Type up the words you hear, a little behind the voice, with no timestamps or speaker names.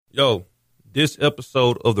Yo, this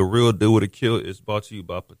episode of The Real Deal with a Kill is brought to you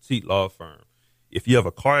by Petite Law Firm. If you have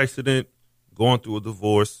a car accident, going through a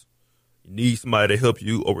divorce, you need somebody to help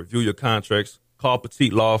you or review your contracts, call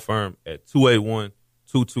Petite Law Firm at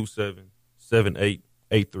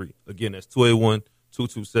 281-227-7883. Again, that's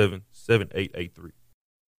 281-227-7883.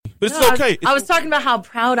 But it's okay. I was talking about how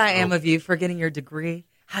proud I am of you for getting your degree.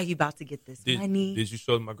 How you about to get this money? Did you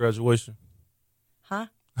show them my graduation? Huh?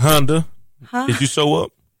 Honda? Huh? Did you show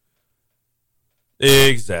up?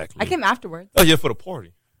 Exactly. I came afterwards. Oh, yeah, for the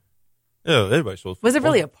party. Yeah, everybody shows up. Was it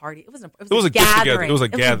really a party? It was a gathering. It was a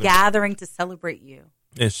gathering to celebrate you.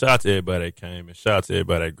 And shout out to everybody that came. And shout out to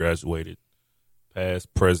everybody that graduated,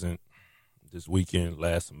 past, present, this weekend,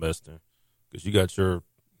 last semester. Because you got your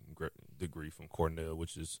degree from Cornell,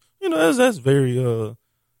 which is, that's very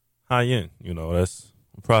high end. I'm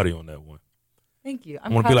proud of you on that one. Thank you.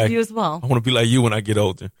 I'm proud of you as well. I want to be like you when I get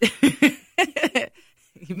older.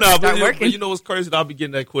 But you know what's crazy? I'll be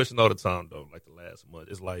getting that question all the time, though, like the last month.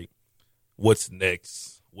 It's like, what's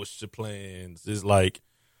next? What's your plans? It's like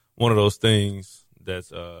one of those things that's,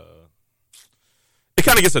 it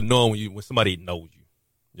kind of gets annoying when somebody knows you.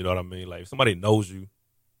 You know what I mean? Like, if somebody knows you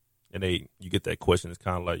and you get that question, it's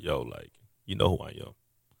kind of like, yo, like, you know who I am.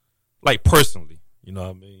 Like, personally, you know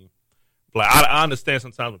what I mean? Like, I understand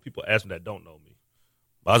sometimes when people ask me that don't know me.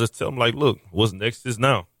 But I just tell them, like, look, what's next is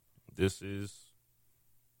now. This is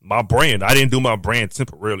my brand. I didn't do my brand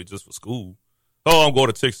temporarily just for school. Oh, I'm going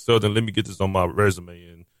to Texas Southern. Let me get this on my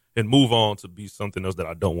resume and move on to be something else that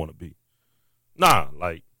I don't want to be. Nah,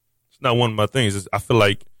 like, it's not one of my things. I feel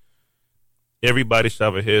like everybody should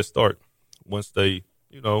have a head start once they,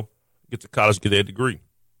 get to college, get their degree.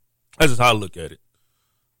 That's just how I look at it.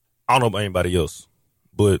 I don't know about anybody else,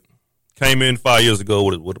 but came in 5 years ago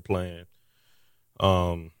with a plan.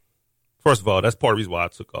 First of all, that's part of the reason why I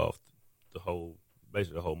took off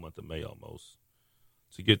basically the whole month of May almost,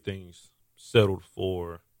 to get things settled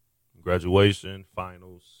for graduation,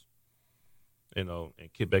 finals, and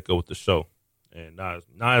get back up with the show. And now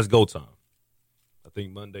it's go time. I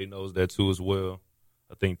think Monday knows that too as well.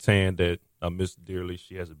 I think Tan, that I miss dearly.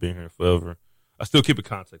 She hasn't been here forever. I still keep in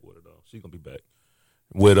contact with her though. She's gonna be back.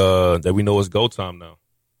 With that we know it's go time now.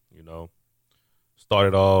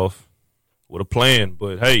 Started off with a plan,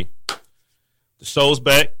 but hey, the show's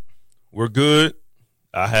back. We're good.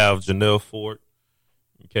 I have Janel Forte,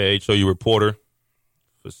 KHOU reporter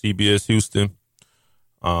for CBS Houston.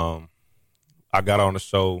 I got on the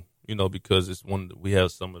show, because it's we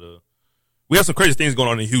have some crazy things going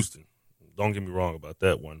on in Houston. Don't get me wrong about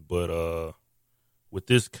that one, but with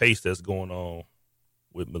this case that's going on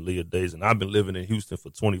with Maleah Davis, and I've been living in Houston for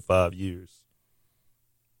 25 years.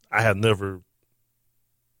 I have never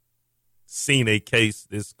seen a case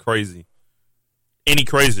this crazy, any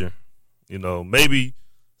crazier. Maybe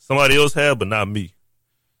somebody else had, but not me.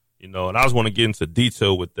 And I just want to get into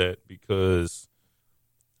detail with that because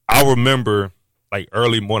I remember, like,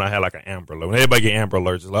 early morning, I had like an Amber Alert. When everybody get Amber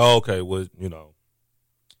Alerts, it's like, oh, okay, well,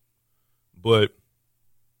 But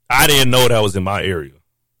I didn't know that was in my area.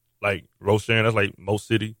 Like, Roshan, that's like Mo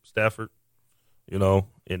City, Stafford, in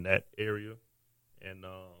that area. And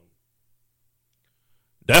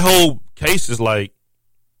that whole case is, like,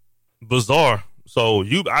 bizarre. So,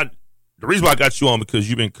 the reason why I got you on because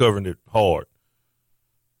you've been covering it hard.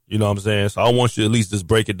 You know what I'm saying? So I want you to at least just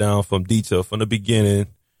break it down from detail, from the beginning.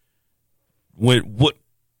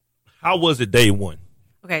 How was it day one?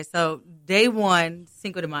 Okay, so day one,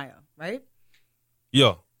 Cinco de Mayo, right?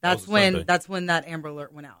 Yeah. That's when that Amber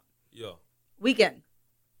Alert went out. Yeah. Weekend.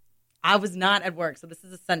 I was not at work, so this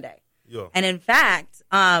is a Sunday. Yeah. And in fact,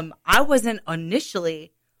 I wasn't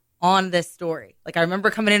initially on this story. Like, I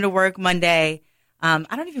remember coming into work Monday.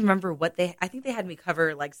 I don't even remember I think they had me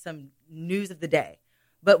cover like some news of the day.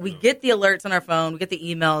 But we get the alerts on our phone. We get the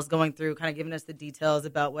emails going through, kind of giving us the details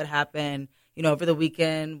about what happened, over the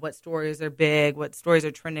weekend, what stories are big, what stories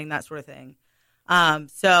are trending, that sort of thing.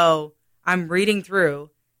 So I'm reading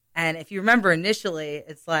through. And if you remember initially,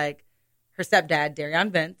 it's like her stepdad,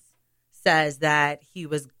 Darion Vince, says that he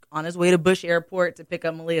was on his way to Bush Airport to pick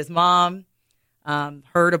up Maleah's mom.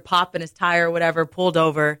 Heard a pop in his tire or whatever, pulled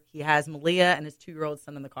over. He has Maleah and his 2-year-old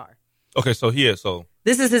son in the car. Okay, so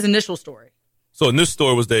this is his initial story. So in this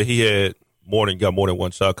story was that he had got more than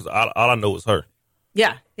one child, because all I know is her.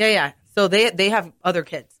 Yeah. So they have other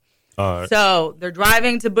kids. All right. So they're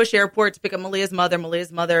driving to Bush Airport to pick up Maleah's mother.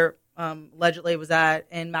 Maleah's mother allegedly was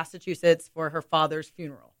in Massachusetts for her father's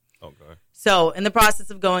funeral. Okay. So in the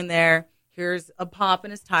process of going there, here's a pop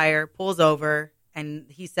in his tire, pulls over, and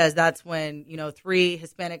he says that's when 3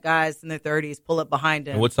 Hispanic guys in their 30s pull up behind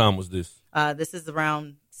him. And what time was this? This is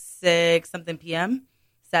around 6 p.m.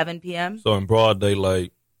 7 p.m. So in broad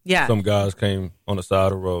daylight, Yeah. some guys came on the side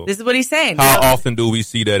of the road. This is what he's saying. How often do we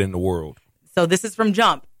see that in the world? So this is from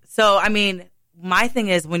Jump. So, I mean, my thing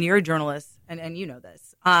is when you're a journalist, and you know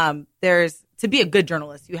this, to be a good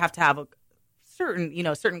journalist, you have to have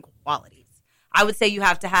certain qualities. I would say you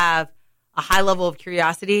have to have a high level of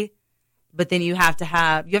curiosity, but then you have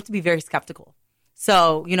to be very skeptical.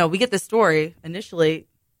 So, we get this story initially.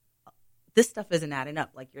 This stuff isn't adding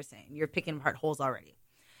up, like you're saying. You're picking apart holes already.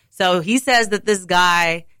 So he says that these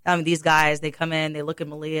guys, they come in, they look at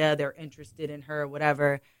Maleah, they're interested in her,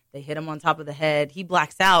 whatever. They hit him on top of the head. He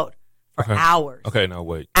blacks out for hours. Okay, now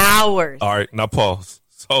wait. Hours. All right, now pause.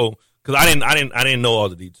 So, because I didn't know all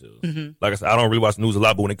the details. Mm-hmm. Like I said, I don't really watch the news a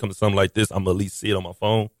lot, but when it comes to something like this, I'm gonna at least see it on my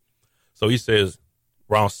phone. So he says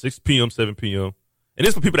around 6 p.m., 7 p.m. And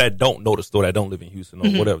this for people that don't know the story, that don't live in Houston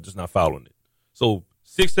or whatever, just not following it. So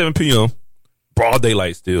 6, 7 p.m., broad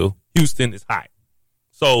daylight still. Houston is hot.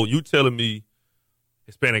 So you telling me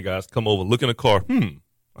Hispanic guys come over, look in the car,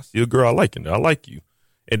 I see a girl I like in there. I like you.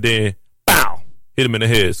 And then, bow, hit him in the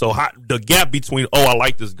head. So the gap between, I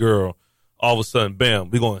like this girl, all of a sudden,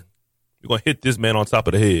 bam, we're going to hit this man on top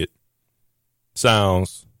of the head.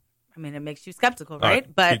 Sounds. I mean, it makes you skeptical, right?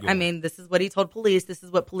 But, I mean, this is what he told police. This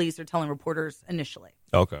is what police are telling reporters initially.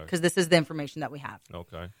 Okay. Because this is the information that we have.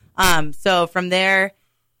 Okay. So from there,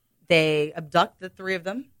 they abduct the three of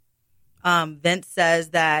them. Vince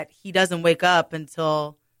says that he doesn't wake up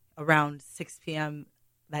until around 6 p.m.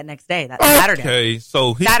 that next day, Saturday. Okay,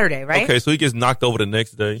 so Saturday, right? Okay, so he gets knocked over the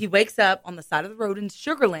next day. He wakes up on the side of the road in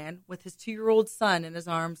Sugarland with his 2-year-old son in his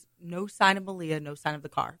arms. No sign of Maleah, no sign of the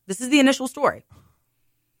car. This is the initial story.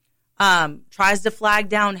 Tries to flag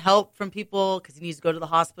down help from people because he needs to go to the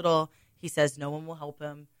hospital. He says no one will help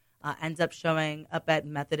him. Ends up showing up at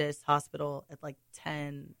Methodist Hospital at like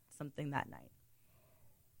 10 something that night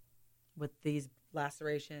with these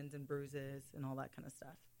lacerations and bruises and all that kind of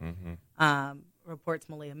stuff. Mm-hmm. Reports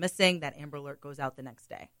Maleah missing. That Amber Alert goes out the next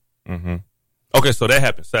day. Mm-hmm. Okay, so that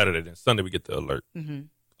happened Saturday. Then Sunday we get the alert. Mm-hmm.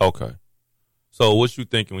 Okay. So what you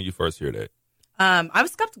thinking when you first hear that? I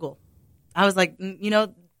was skeptical. I was like,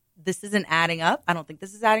 this isn't adding up. I don't think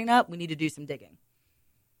this is adding up. We need to do some digging.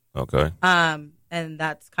 Okay. And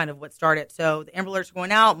that's kind of what started. So the Amber Alerts are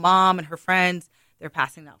going out. Mom and her friends, they're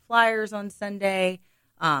passing out flyers on Sunday.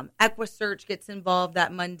 EquiSearch gets involved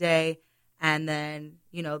that Monday. And then,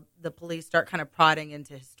 the police start kind of prodding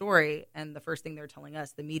into his story. And the first thing they're telling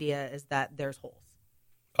us, the media, is that there's holes.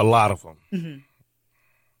 A lot of them. Mm-hmm.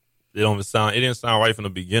 It didn't sound right from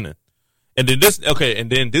the beginning. And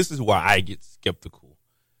then this is why I get skeptical.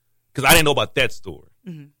 Because I didn't know about that story.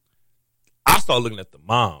 Mm-hmm. I started looking at the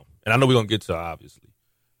mom. And I know we're going to get to her, obviously.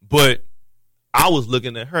 But I was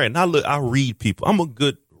looking at her, and I read people. I'm a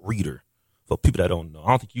good reader for people that don't know. I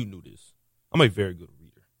don't think you knew this. I'm a very good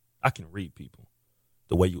reader. I can read people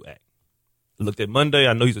the way you act. I looked at Monday.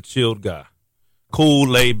 I know he's a chilled guy. Cool,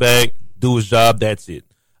 laid back, do his job, that's it.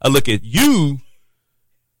 I look at you,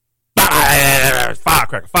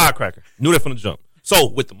 firecracker. Knew that from the jump. So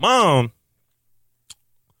with the mom,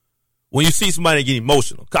 when you see somebody get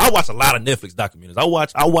emotional, cause I watch a lot of Netflix documentaries. I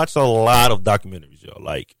watch a lot of documentaries, yo.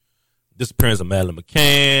 Like Disappearance of Madeleine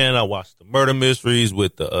McCann. I watched the murder mysteries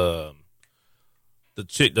with the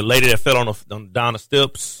lady that fell down the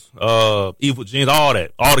steps, Evil Jeans, all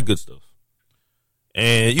the good stuff.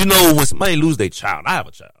 And when somebody lose their child, I have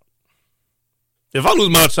a child. If I lose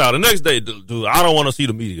my child the next day, dude, I don't want to see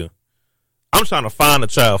the media. I'm trying to find the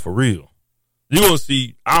child for real. You're gonna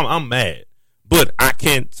see, I'm mad. But I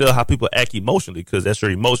can't tell how people act emotionally because that's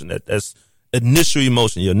your emotion. That's initial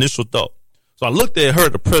emotion, your initial thought. So I looked at her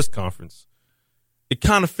at the press conference. It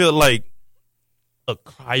kind of felt like a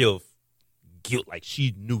cry of guilt, like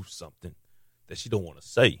she knew something that she don't want to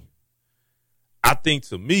say. I think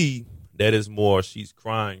to me, that is more she's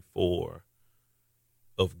crying of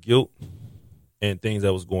guilt and things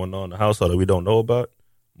that was going on in the household that we don't know about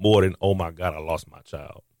more than, oh my God, I lost my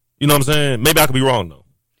child. You know what I'm saying? Maybe I could be wrong though.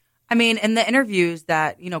 I mean, in the interviews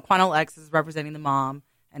that, Quanell X is representing the mom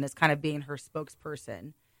and is kind of being her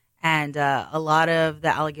spokesperson. And a lot of the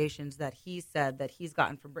allegations that he said that he's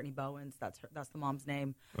gotten from Brittany Bowens, that's the mom's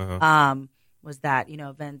name, was that,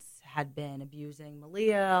 Vince had been abusing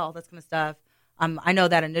Maleah, all this kind of stuff. I know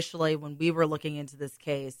that initially when we were looking into this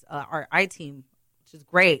case, our I-team, which is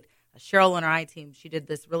great, Cheryl and our I-team, she did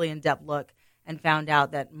this really in-depth look and found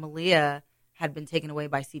out that Maleah had been taken away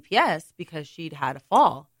by CPS because she'd had a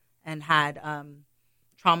fall and had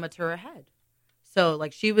trauma to her head. So,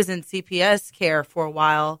 she was in CPS care for a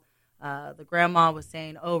while. The grandma was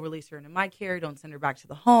saying, release her into my care. Don't send her back to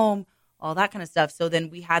the home, all that kind of stuff. So then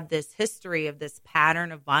we had this history of this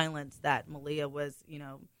pattern of violence that Maleah was,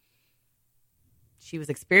 she was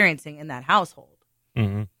experiencing in that household.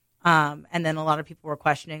 Mm-hmm. And then a lot of people were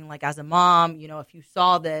questioning, like, as a mom, if you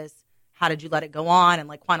saw this, how did you let it go on? And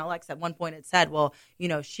like Quanah Lex at one point had said, well,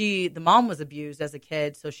 the mom was abused as a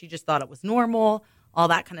kid, so she just thought it was normal, all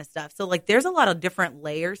that kind of stuff. So like there's a lot of different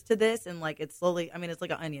layers to this, and like it's slowly, it's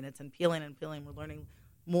like an onion. It's peeling and peeling. We're learning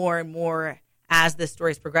more and more as this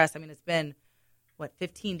story's progressed. It's been,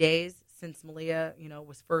 15 days since Maleah,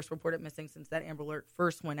 was first reported missing, since that Amber Alert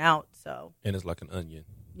first went out. So, and it's like an onion.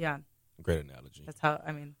 Yeah. Great analogy. That's how,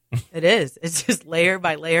 it is. It's just layer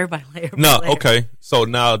by layer by layer. No, by layer. okay. So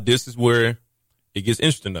now this is where it gets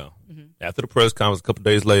interesting now. Mm-hmm. After the press conference, a couple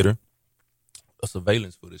days later, a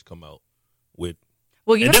surveillance footage come out with.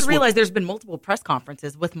 Well, you have to realize there's been multiple press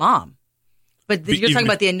conferences with Mom. But you're talking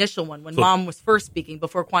about the initial one when Mom was first speaking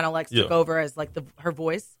before Quanah Lex took over as like her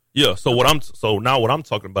voice. Yeah. So what I'm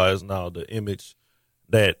talking about is now the image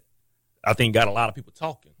that I think got a lot of people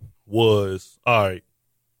talking was, all right,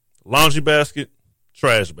 laundry basket,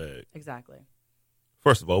 trash bag. Exactly.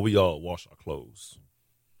 First of all, we all wash our clothes.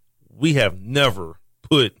 We have never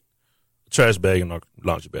put a trash bag in our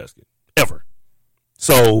laundry basket, ever.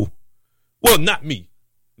 So, well, not me.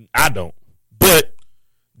 I don't. But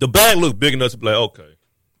the bag looked big enough to be like, okay,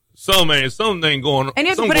 something ain't going on. And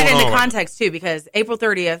you have to put it into context, too, because April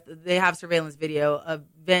 30th, they have surveillance video of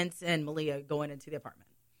Vince and Maleah going into the apartment.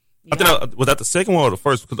 Was that the second one or the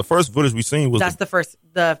first? Because the first footage we seen was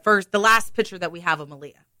the last picture that we have of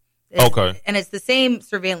Maleah. Okay. And it's the same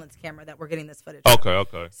surveillance camera that we're getting this footage.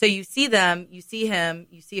 Okay. So you see them, you see him,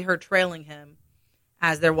 you see her trailing him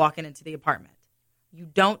as they're walking into the apartment. You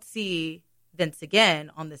don't see Vince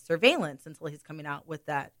again on the surveillance until he's coming out with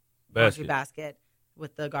that laundry basket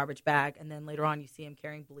with the garbage bag, and then later on you see him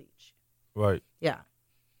carrying bleach. Right. Yeah.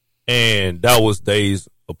 And that was days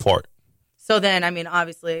apart. So then,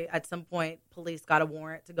 obviously, at some point, police got a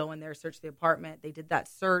warrant to go in there, search the apartment. They did that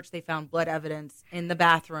search. They found blood evidence in the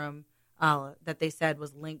bathroom that they said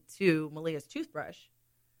was linked to Maleah's toothbrush.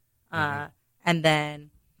 And then...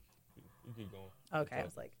 You keep going. Okay, I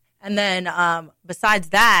was like... And then, besides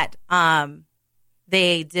that,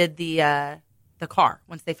 they did the car,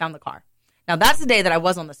 once they found the car. Now, that's the day that I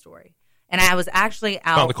was on the story. And I was actually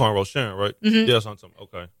out... Found the car in Rosharon, right? Mm-hmm. Yeah, something.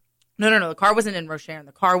 Okay. No. The car wasn't in Rosharon.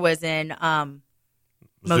 The car was in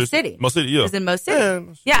Mo City. Mo City, yeah. It was in Mo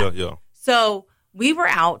City. Yeah. So we were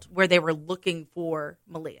out where they were looking for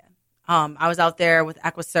Maleah. I was out there with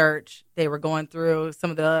EquiSearch. They were going through some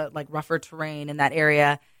of the rougher terrain in that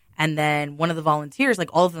area. And then one of the volunteers,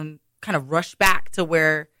 all of them kind of rushed back to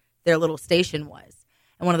where their little station was.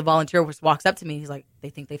 And one of the volunteers walks up to me. And he's like, they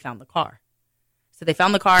think they found the car. So they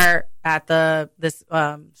found the car at this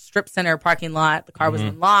strip center parking lot. The car was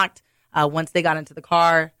unlocked. Once they got into the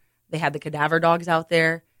car, they had the cadaver dogs out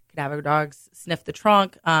there. Cadaver dogs sniffed the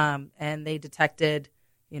trunk, and they detected,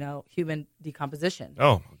 human decomposition.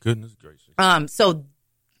 Oh, my goodness gracious. So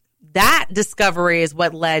that discovery is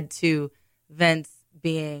what led to Vince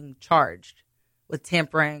being charged with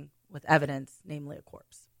tampering with evidence, namely a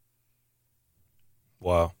corpse.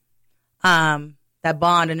 Wow. That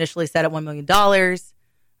bond initially set at $1 million.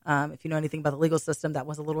 If you know anything about the legal system, that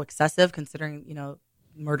was a little excessive considering,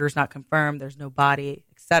 murder's not confirmed, there's no body,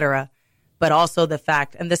 etc. But also the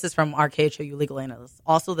fact, and this is from our KHOU legal analyst,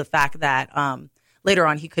 also the fact that later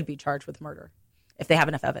on he could be charged with murder if they have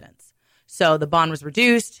enough evidence. So the bond was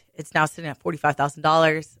reduced. It's now sitting at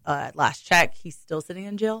 $45,000 at last check. He's still sitting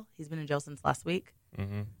in jail. He's been in jail since last week.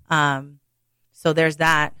 Mm-hmm. So there's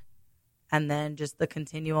that. And then just the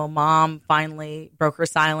continual Mom finally broke her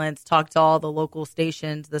silence, talked to all the local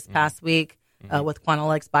stations this past week with Quanah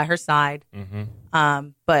Lex by her side.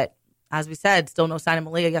 But as we said, still no sign of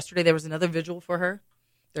Maleah. Yesterday there was another vigil for her.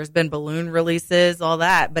 There's been balloon releases, all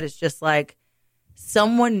that. But it's just like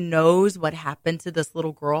someone knows what happened to this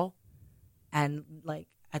little girl. And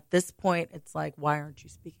at this point, it's like, why aren't you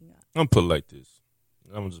speaking up? I'm put it like this.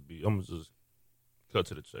 I'm gonna just cut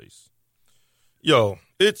to the chase. Yo,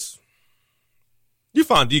 you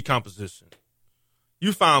find decomposition.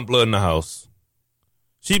 You found blood in the house.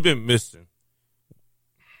 She been missing.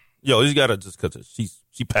 Yo, you gotta just cut to.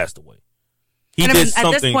 She passed away. He did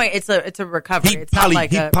something. At this point, it's a recovery. It's not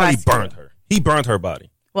like he probably burned her. He burned her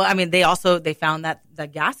body. Well, they found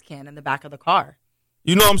that gas can in the back of the car.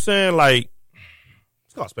 You know what I'm saying?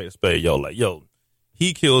 It's called spade a spade. Yo,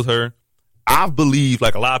 he kills her. I believe,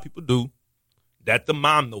 like a lot of people do, that the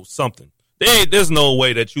mom knows something. There's no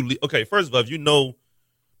way that you. Okay, first of all, if you know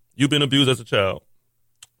you've been abused as a child,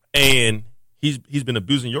 and he's been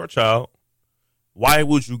abusing your child, why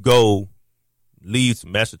would you go leave to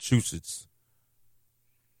Massachusetts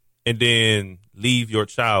and then leave your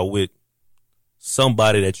child with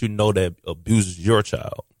somebody that you know that abuses your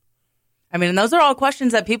child? I mean, and those are all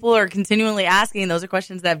questions that people are continually asking. Those are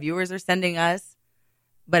questions that viewers are sending us.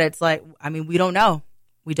 But it's like, I mean, we don't know.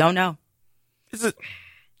 We don't know. Is it?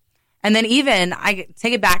 And then even, I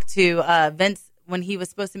take it back to Vince when he was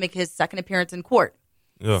supposed to make his second appearance in court.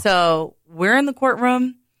 Yeah. So we're in the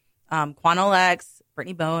courtroom. Quanell X,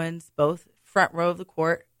 Brittany Bowens, both front row of the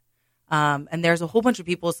court. And there's a whole bunch of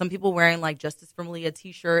people, some people wearing like Justice for Maleah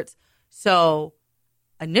t-shirts. So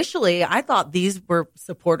initially, I thought these were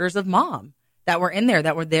supporters of Mom that were in there,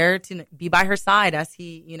 that were there to be by her side as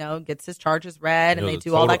he, gets his charges read and they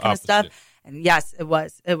do all that kind of stuff. And yes, it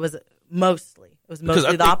was mostly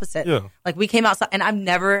the opposite. Yeah. Like we came outside and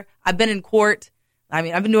I've been in court. I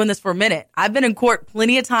mean, I've been doing this for a minute. I've been in court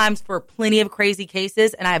plenty of times for plenty of crazy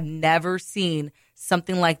cases, and I've never seen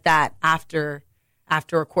something like that after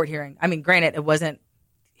a court hearing. I mean, granted, it wasn't,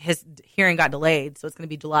 his hearing got delayed, so it's going to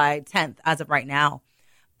be July 10th as of right now.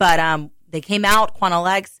 But they came out, Quanell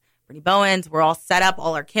X, Brittany Bowens, we're all set up.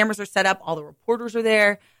 All our cameras are set up. All the reporters are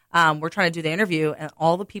there. We're trying to do the interview, and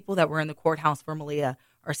all the people that were in the courthouse for Maleah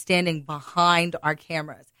are standing behind our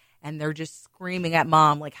cameras, and they're just screaming at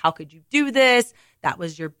Mom, like, how could you do this? That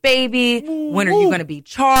was your baby. When are you going to be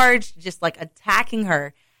charged? Just like attacking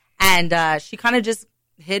her. And she kind of just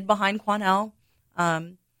hid behind Quanell.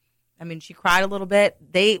 I mean, she cried a little bit.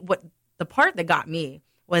 The part that got me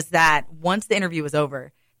was that once the interview was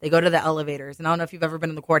over, they go to the elevators. And I don't know if you've ever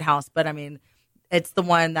been in the courthouse, but I mean, it's the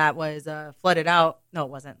one that was flooded out. No,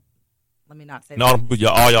 it wasn't. Let me not say no, that. No,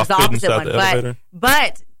 all y'all fit inside the elevator.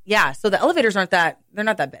 But yeah, so the elevators they're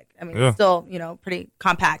not that big. I mean, it's still, pretty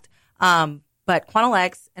compact. But Quanell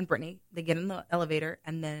X and Brittany, they get in the elevator,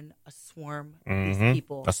 and then a swarm of these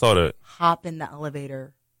people I saw that. hop in the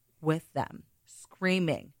elevator with them,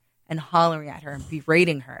 screaming and hollering at her and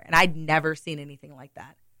berating her. And I'd never seen anything like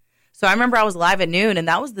that. So I remember I was live at noon, and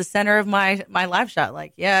that was the center of my live shot.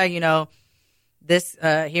 Like, this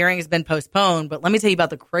hearing has been postponed, but let me tell you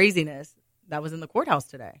about the craziness that was in the courthouse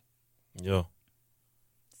today. Yeah.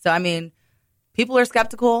 So, I mean, people are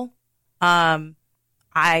skeptical.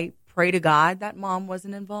 I pray to God that Mom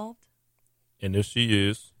wasn't involved. And if she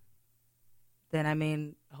is, then, I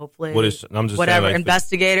mean, hopefully, I'm just whatever, saying, like,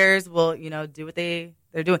 investigators will, do what they're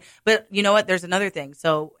doing. But you know what? There's another thing.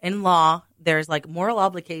 So in law, there's like moral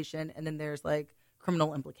obligation, and then there's like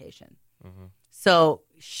criminal implication. Mm-hmm. So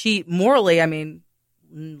she morally, I mean,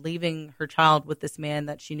 leaving her child with this man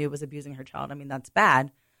that she knew was abusing her child, I mean, that's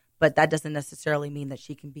bad. But that doesn't necessarily mean that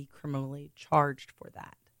she can be criminally charged for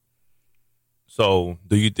that. So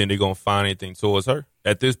do you think they're going to find anything towards her?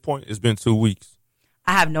 At this point, it's been 2 weeks.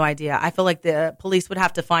 I have no idea. I feel like the police would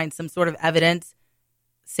have to find some sort of evidence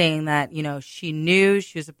saying that, she knew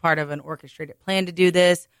she was a part of an orchestrated plan to do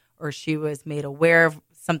this, or she was made aware of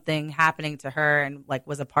something happening to her and like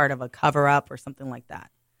was a part of a cover up or something like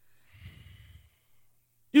that.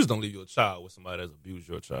 You just don't leave your child with somebody that's abused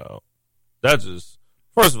your child. That's just,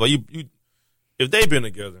 first of all, you if they've been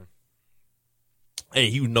together and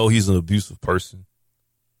you know he's an abusive person,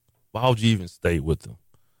 why would you even stay with him?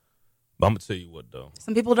 But I'm gonna tell you what though.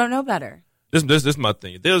 Some people don't know better. This is my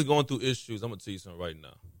thing. If they was going through issues, I'm gonna tell you something right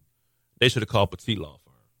now. They should have called Petit Law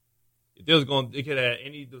Firm. If they could have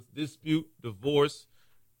any dispute, divorce,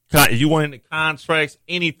 if you want any contracts,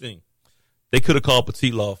 anything, they could have called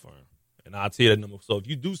Petit Law Firm. And I'll tell you that number. So if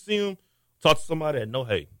you do see them, talk to somebody that know,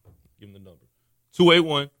 hey, give them the number.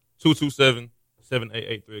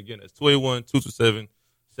 281-227-7883. Again, that's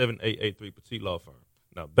 281-227-7883, Petit Law Firm.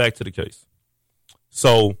 Now, back to the case.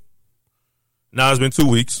 So, now it's been 2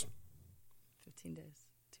 weeks. 15 days.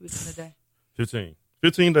 2 weeks and a day.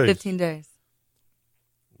 15 days. 15 days.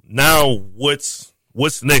 Now, what's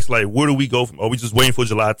next? Like, where do we go from? Are we just waiting for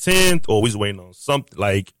July 10th, or are we just waiting on something,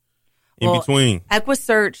 like, in between?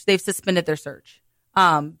 EquiSearch, they've suspended their search.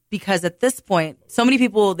 Because at this point, so many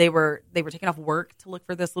people, they were taking off work to look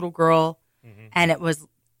for this little girl. Mm-hmm. And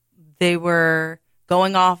they were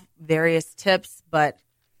going off various tips, but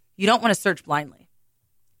you don't want to search blindly.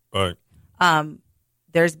 Right.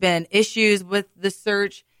 There's been issues with the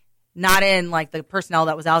search, not in like the personnel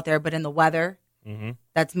that was out there, but in the weather. Mm-hmm.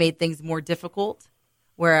 That's made things more difficult.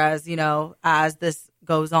 Whereas, as this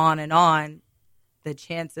goes on and on, the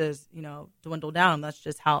chances, dwindle down. That's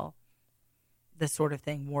just how this sort of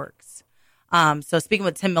thing works. So speaking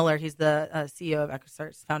with Tim Miller, he's the CEO of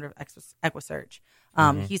EquiSearch, founder of EquiSearch.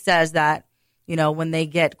 He says that, when they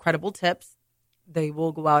get credible tips, they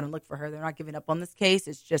will go out and look for her. They're not giving up on this case.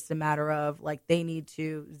 It's just a matter of like they need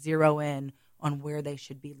to zero in on where they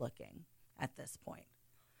should be looking at this point.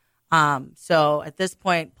 So at this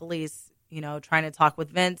point, police, trying to talk with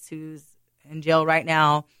Vince, who's in jail right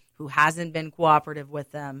now, who hasn't been cooperative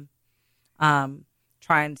with them,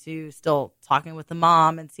 trying to still talking with the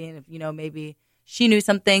mom and seeing if, maybe she knew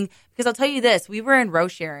something. Because I'll tell you this, we were in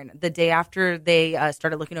Rocheron the day after they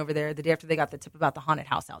started looking over there, the day after they got the tip about the haunted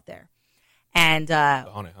house out there. And the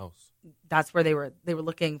haunted house. That's where they were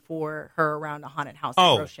looking for her around a haunted house in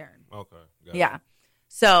Rocheron. Okay. Yeah.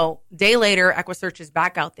 So day later, EquiSearch is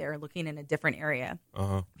back out there looking in a different area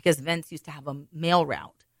because Vince used to have a mail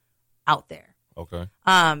route out there. Okay.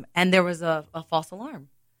 And there was a false alarm.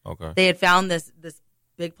 Okay. They had found this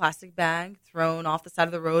big plastic bag thrown off the side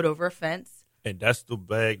of the road over a fence. And that's the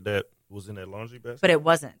bag that was in that laundry basket? But it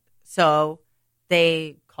wasn't. So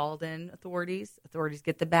they called in authorities. Authorities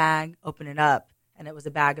get the bag, open it up, and it was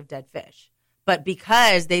a bag of dead fish. But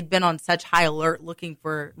because they'd been on such high alert looking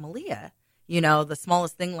for Maleah, the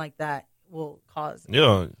smallest thing like that will cause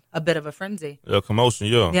a bit of a frenzy. Yeah, commotion,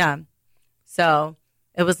 yeah. Yeah. So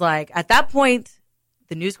it was like, at that point,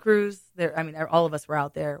 the news crews, all of us were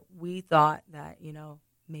out there. We thought that,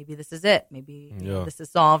 maybe this is it. Maybe this is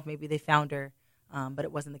solved. Maybe they found her. But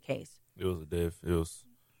it wasn't the case. It was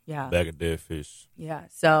a bag of dead fish. Yeah.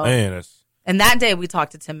 So, man, and that day we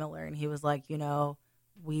talked to Tim Miller, and he was like,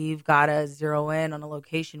 we've got to zero in on a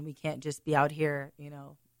location. We can't just be out here,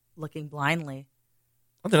 looking blindly.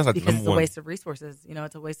 I think that's like because it's a waste of resources.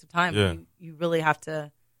 It's a waste of time. Yeah. You really have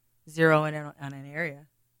to zero in on an area.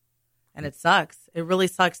 And it sucks. It really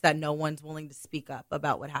sucks that no one's willing to speak up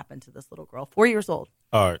about what happened to this little girl, 4 years old.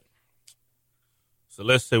 All right. So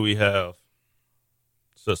let's say we have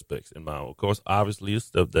suspects in mind. Of course, obviously, it's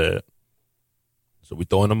stepdad. So we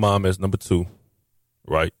throw in the mom as number 2,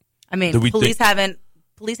 right? I mean, police haven't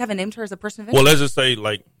named her as a person of interest. Well, let's just say,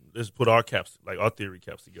 let's put our theory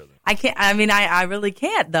caps together. I can't. I mean, I really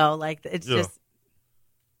can't though. It's just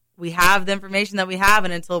we have the information that we have,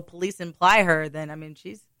 and until police imply her, then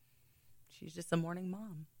she's just a mourning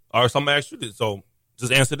mom. All right, so I'm gonna ask you this. So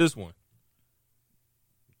just answer this one.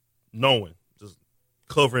 Knowing, just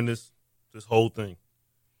covering this whole thing.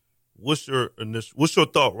 What's your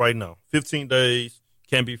thought right now? 15 days,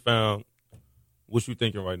 can't be found. What you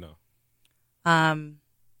thinking right now?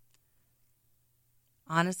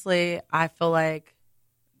 Honestly, I feel like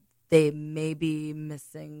they may be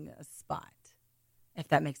missing a spot, if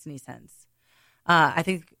that makes any sense. I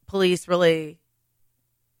think police really,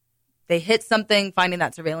 they hit something finding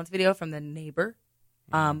that surveillance video from the neighbor.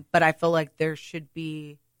 But I feel like there should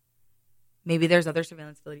be, maybe there's other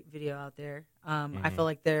surveillance video out there. I feel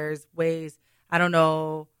like there's ways, I don't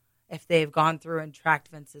know if they've gone through and tracked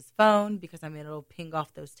Vince's phone because, it'll ping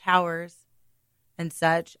off those towers and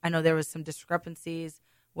such. I know there was some discrepancies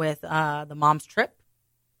with the mom's trip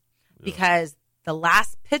because the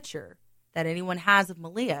last picture that anyone has of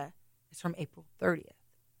Maleah is from April 30th.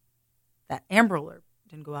 That Amber Alert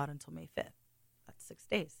didn't go out until May 5th. That's 6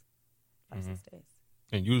 days. 6 days.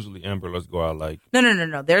 And usually Amber Alerts go out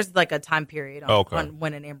No. There's a time period on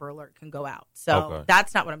when an Amber Alert can go out. So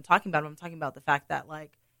that's not what I'm talking about. I'm talking about the fact that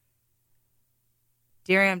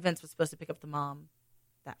De'Aaron Vince was supposed to pick up the mom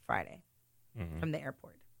that Friday from the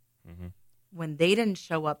airport. When they didn't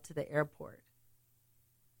show up to the airport,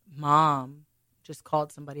 mom just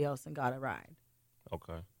called somebody else and got a ride.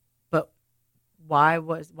 Okay. But why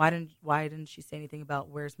didn't she say anything about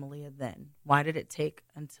where's Maleah then? Why did it take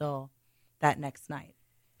until that next night?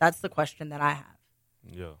 That's the question that I have.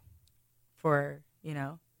 Yeah. For,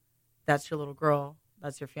 that's your little girl,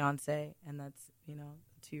 that's your fiance, and that's, a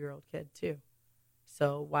 2-year-old kid too.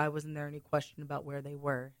 So why wasn't there any question about where they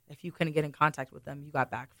were? If you couldn't get in contact with them, you got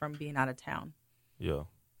back from being out of town. Yeah.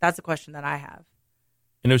 That's a question that I have.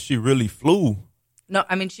 And if she really flew? No,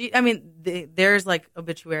 there's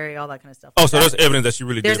obituary, all that kind of stuff. Oh, so there's evidence that she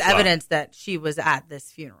really did fly. There's evidence that she was at this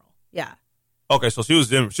funeral. Yeah. Okay, so she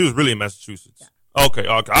was really in Massachusetts. Yeah. Okay.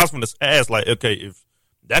 I was going to ask, if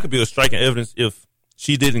that could be a striking evidence if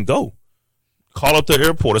she didn't go. Call up the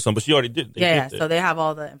airport or something, but she already did. Yeah, so they have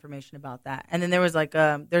all the information about that. And then there was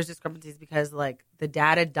there's discrepancies because the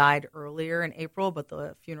dad had died earlier in April, but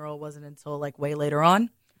the funeral wasn't until way later on.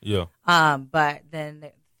 Yeah. But then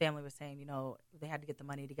the family was saying, they had to get the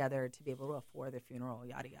money together to be able to afford the funeral,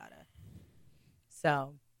 yada yada.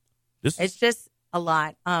 So it's just a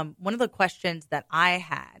lot. One of the questions that I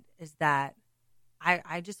had is that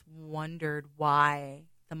I just wondered why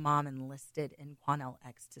the mom enlisted in Quanell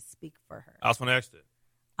X to speak for her. I was going to ask it.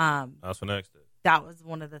 That was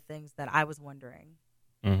one of the things that I was wondering.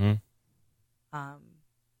 Mm-hmm.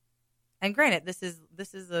 And granted, this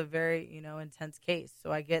is a very intense case, so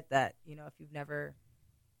I get that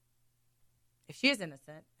if if she is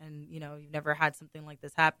innocent and, you know, you've never had something like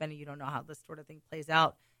this happen and you don't know how this sort of thing plays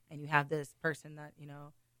out and you have this person that, you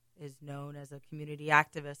know, is known as a community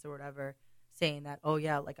activist or whatever saying that, oh,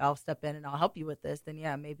 yeah, like I'll step in and I'll help you with this, then,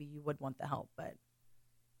 yeah, maybe you would want the help. But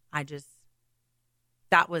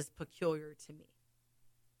that was peculiar to me.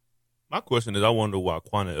 My question is, I wonder why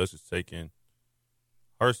Quana Us is taking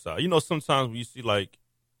her side. You know, sometimes when you see like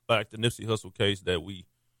the Nipsey Hussle case that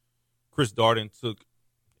Chris Darden took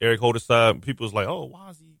Eric Holder's side, people's like, oh, why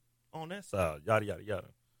is he on that side? Yada, yada, yada.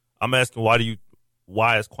 I'm asking,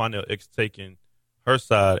 why is Quana X taking her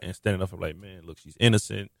side and standing up and like, man, look, she's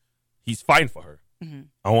innocent. He's fighting for her.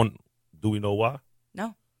 Mm-hmm. Do we know why?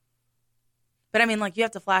 No. But I mean, like, you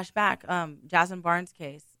have to flash back. Jasmine Barnes'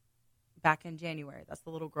 case back in January. That's the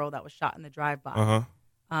little girl that was shot in the drive-by.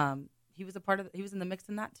 Uh-huh. He was he was in the mix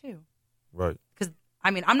in that too. Right. Because, I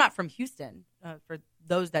mean, I'm not from Houston, for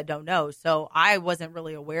those that don't know. So I wasn't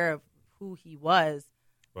really aware of who he was.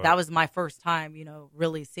 Right. That was my first time, you know,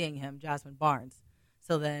 really seeing him, Jasmine Barnes.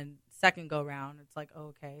 So then second go round, it's like,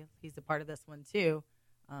 oh, okay, he's a part of this one too.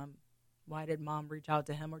 Why did mom reach out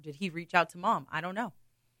to him, or did he reach out to mom? I don't know.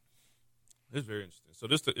 It's very interesting. So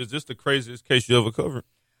is this the craziest case you ever covered?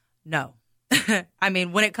 No. I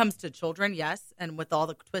mean, when it comes to children, yes. And with all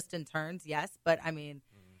the twists and turns, yes. But I mean,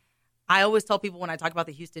 I always tell people when I talk about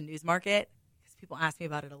the Houston news market, because people ask me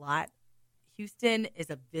about it a lot, Houston is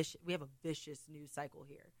we have a vicious news cycle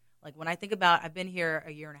here. Like when I think about, I've been here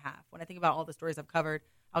a year and a half. When I think about all the stories I've covered,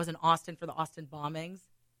 I was in Austin for the Austin bombings.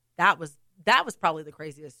 That was probably the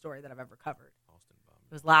craziest story that I've ever covered. Austin bombing.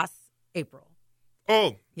 It was last April.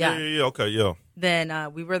 Oh, yeah. Okay, yeah.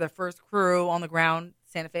 Then we were the first crew on the ground,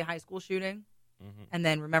 Santa Fe High School shooting. Mm-hmm. And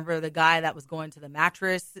then remember the guy that was going to the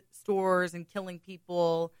mattress stores and killing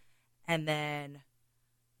people. And then,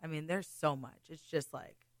 I mean, there's so much. It's just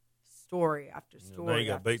like story after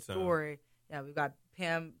story after story. Yeah, we've got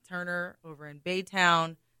Pam Turner over in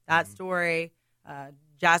Baytown. That story.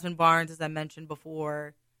 Jasmine Barnes, as I mentioned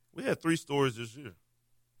before. We had 3 stories this year.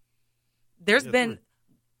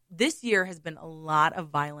 This year has been a lot of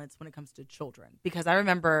violence when it comes to children, because I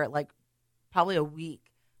remember like probably a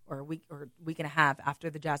week or week and a half after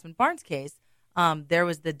the Jasmine Barnes case, there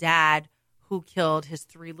was the dad who killed his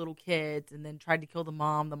 3 little kids and then tried to kill the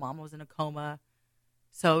mom. The mom was in a coma.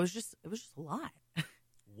 So it was just a lot.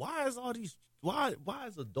 Why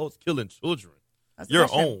is adults killing children? That's your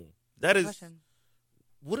own? That is question.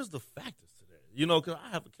 What is the factors to that? You know, because I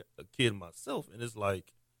have a kid myself, and it's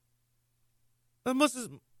like, as much as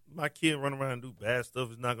my kid run around and do bad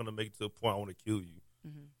stuff, it's not going to make it to a point I want to kill you.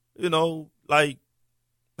 Mm-hmm. You know, like,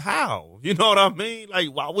 how? You know what I mean? Like,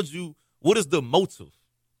 why would you? What is the motive?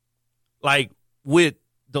 Like, with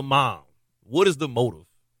the mom, what is the motive?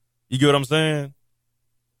 You get what I'm saying?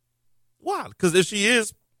 Why? Because if she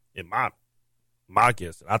is, in my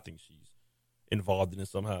guess, I think she's involved in it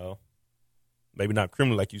somehow. Maybe not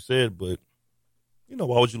criminal, like you said, but, you know,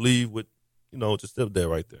 why would you leave with, you know, just stepdad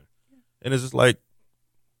right there? Yeah. And it's just like,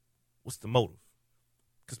 what's the motive?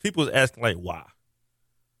 Because people is asking, like, why?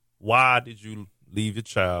 Why did you leave your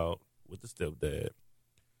child with the stepdad?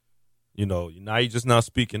 You know, now you're just not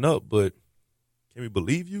speaking up, but can we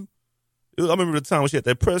believe you? I remember the time when she had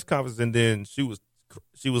that press conference, and then she was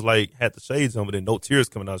like, had the shades on, but then no tears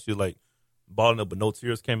coming out. She was like balling up, but no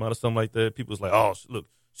tears came out or something like that. People was like, oh, look,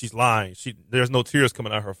 she's lying. There's no tears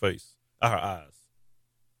coming out of her face, out her eyes.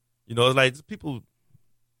 You know, it's like people,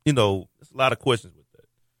 you know, there's a lot of questions with that.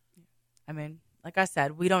 I mean, like I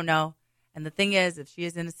said, we don't know. And the thing is, if she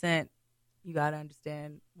is innocent, you got to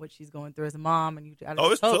understand what she's going through as a mom. And you got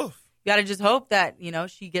to tough. You got to just hope that, you know,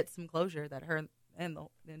 she gets some closure, that her and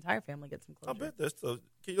the entire family gets some closure. I bet that's tough.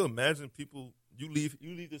 Can you imagine people, you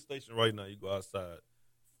leave the station right now, you go outside,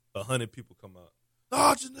 100 people come out.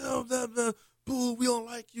 Oh, Janel, blah, blah, boo, we don't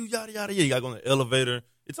like you, yada, yada, yada. You got to go in the elevator.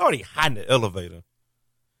 It's already hot in the elevator.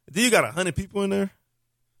 Then you got 100 people in there.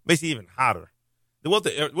 Makes it even hotter. Then what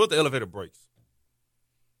the elevator breaks?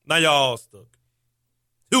 Now y'all all stuck.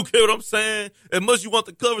 You get what I'm saying? As much as you want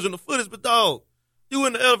the coverage and the footage, but dog, you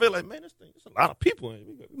in the elevator like, man, there's a lot of people in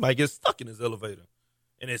here. We might get stuck in this elevator.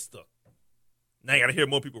 And it's stuck. Now you got to hear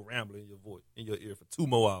more people rambling in your ear for 2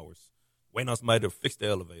 more hours, waiting on somebody to fix the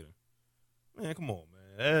elevator. Man, come on,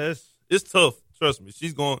 man. It's tough. Trust me.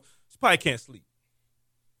 She probably can't sleep.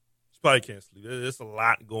 There's a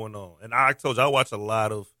lot going on. And I told you, I watch a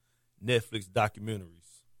lot of Netflix documentaries.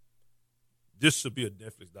 This should be a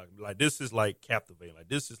Netflix documentary. Like, this is like captivating. Like,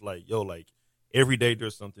 this is like, yo, like, every day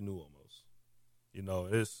there's something new almost. You know,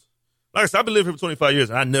 it's, like I said, I've been living here for 25 years,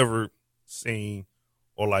 and I never seen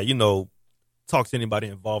or, like, you know, talk to anybody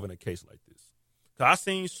involved in a case like this. Because I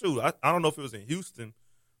seen, I don't know if it was in Houston,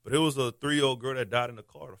 But it was a 3-year-old girl that died in the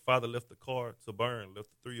car. The father left the car to burn, left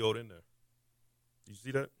the 3-year-old in there. You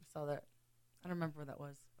see that? I saw that. I don't remember where that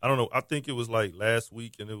was. I don't know. I think it was like last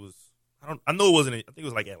week, and it was. I know it wasn't. I think it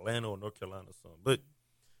was like Atlanta or North Carolina or something. But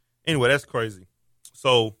anyway, that's crazy.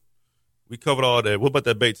 So we covered all that. What about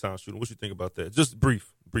that Baytown shooting? What you think about that? Just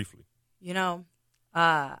briefly. You know,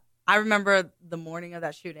 I remember the morning of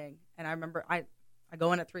that shooting, and I remember I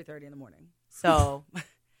go in at 3:30 in the morning. So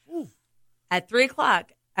at 3:00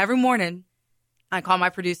 every morning, I call my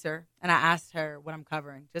producer and I asked her what I'm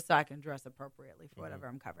covering, just so I can dress appropriately for whatever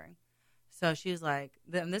I'm covering. So she's like,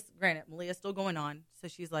 and this, granted, Maleah's still going on. So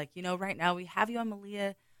she's like, right now we have you on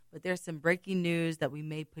Maleah, but there's some breaking news that we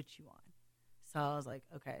may put you on. So I was like,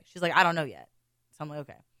 okay. She's like, I don't know yet. So I'm like,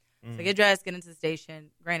 okay. So I get dressed, get into the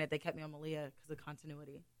station. Granted, they kept me on Maleah because of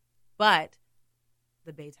continuity. But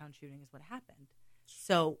the Baytown shooting is what happened.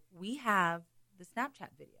 So we have the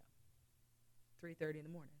Snapchat video, 3:30 in the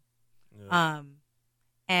morning. Yeah.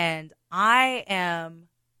 And I am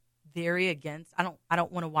very against. I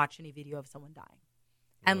don't want to watch any video of someone dying.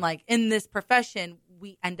 Right. And like in this profession,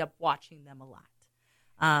 we end up watching them a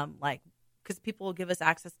lot. Like because people will give us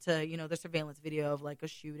access to the surveillance video of like a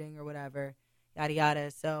shooting or whatever, yada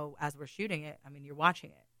yada. So as we're shooting it, I mean you're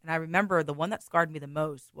watching it. And I remember the one that scarred me the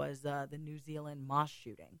most was the New Zealand mosque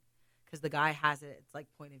shooting, because the guy has it. It's like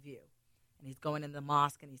point of view. And he's going in the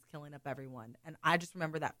mosque and he's killing up everyone. And I just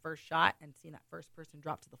remember that first shot and seeing that first person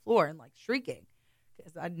drop to the floor and like shrieking.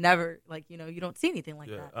 Because I'd never, you don't see anything like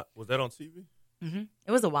that. Was that on TV? Mm-hmm.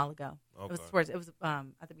 It was a while ago. Okay. It was at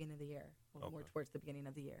the beginning of the year. More towards the beginning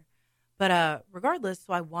of the year. But regardless,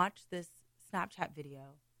 so I watched this Snapchat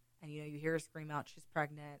video and, you hear her scream out she's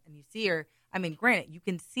pregnant and you see her. I mean, granted, you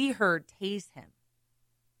can see her tase him.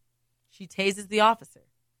 She tases the officer.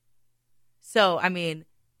 So, I mean,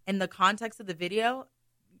 in the context of the video,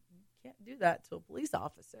 you can't do that to a police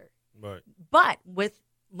officer. Right. But with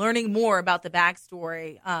learning more about the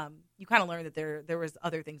backstory, you kind of learn that there was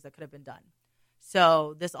other things that could have been done.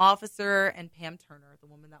 So this officer and Pam Turner, the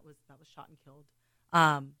woman that was shot and killed,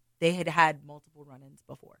 they had multiple run-ins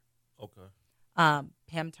before. Okay.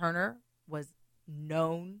 Pam Turner was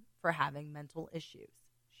known for having mental issues.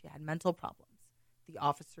 She had mental problems. The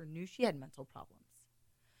officer knew she had mental problems.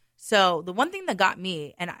 So the one thing that got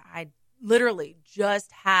me, and I literally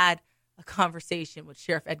just had a conversation with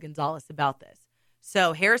Sheriff Ed Gonzalez about this.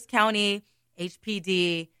 So Harris County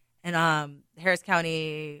HPD and Harris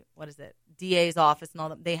County, DA's office and all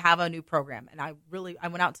that, they have a new program. And I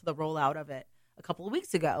went out to the rollout of it a couple of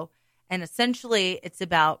weeks ago. And essentially it's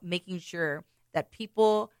about making sure that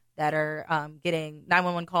people that are getting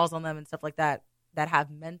 911 calls on them and stuff like that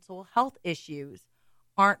have mental health issues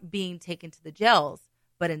aren't being taken to the jails,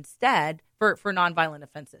 but instead for nonviolent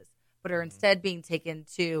offenses, but are instead being taken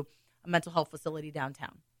to a mental health facility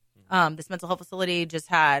downtown. This mental health facility just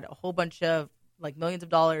had a whole bunch of millions of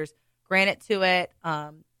dollars granted to it.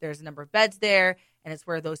 There's a number of beds there, and it's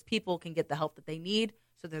where those people can get the help that they need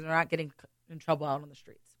so that they're not getting in trouble out on the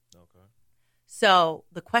streets. Okay. So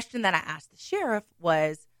the question that I asked the sheriff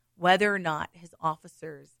was whether or not his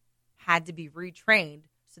officers had to be retrained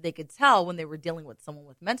so they could tell when they were dealing with someone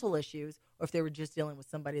with mental issues or if they were just dealing with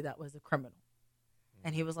somebody that was a criminal. Mm-hmm.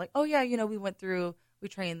 And he was like, oh, yeah, we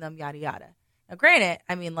trained them, yada, yada. Now, granted,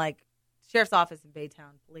 I mean, Sheriff's Office and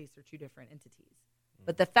Baytown Police are two different entities. Mm-hmm.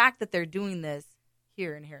 But the fact that they're doing this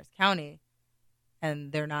here in Harris County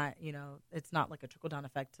and they're not, it's not like a trickle-down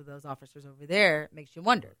effect to those officers over there makes you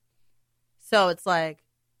wonder. So it's like,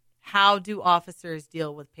 how do officers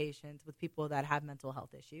deal with patients, with people that have mental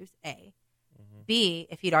health issues, A? Mm-hmm. B,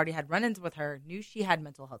 if he'd already had run-ins with her, knew she had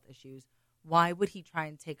mental health issues, why would he try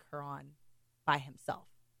and take her on by himself?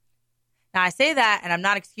 Now, I say that, and I'm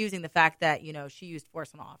not excusing the fact that, she used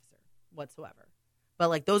force on an officer whatsoever.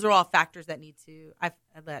 But, those are all factors that need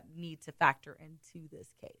to factor into this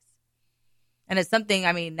case. And it's something,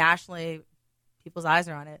 I mean, nationally, people's eyes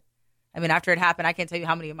are on it. I mean, after it happened, I can't tell you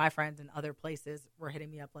how many of my friends in other places were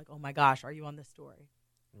hitting me up like, oh, my gosh, are you on this story?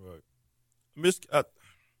 Right.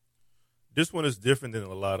 This one is different than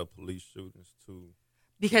a lot of police shootings, too.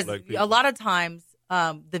 Because a lot of times,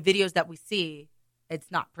 the videos that we see,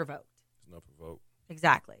 it's not provoked. It's not provoked.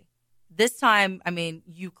 Exactly. This time, I mean,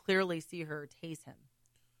 you clearly see her tase him.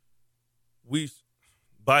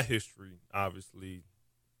 By history, obviously,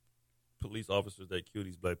 police officers that kill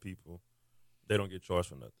these black people, they don't get charged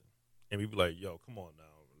for nothing. And we be like, yo, come on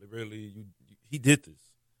now. Really, he did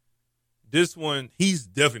this. This one, he's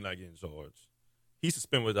definitely not getting charged. He's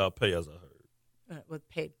suspended without pay, as I heard. With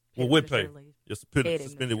paid with pay. Just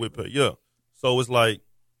suspended with pay. Yeah. So it's like,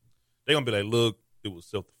 they're going to be like, look, it was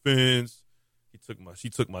self-defense. He She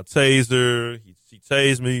took my taser. She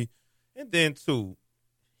tased me, and then too,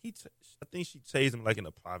 I think she tased him like in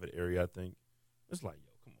a private area. I think it's like,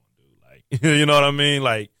 yo, come on, dude. Like, you know what I mean?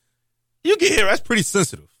 Like, you get here, that's pretty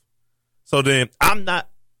sensitive. So then I'm not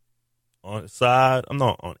on the side. I'm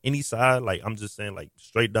not on any side. Like, I'm just saying, like,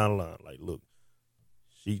 straight down the line. Like, look,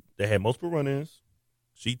 they had multiple run-ins.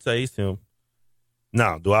 She tased him.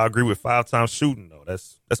 Now, do I agree with 5 times shooting? No,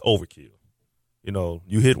 that's overkill. You know,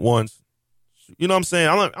 you hit once. You know what I'm saying?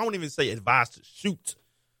 I won't even say advised to shoot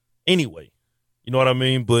anyway. You know what I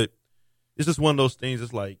mean? But it's just one of those things.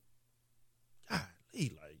 It's like,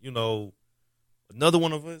 golly, like, you know, another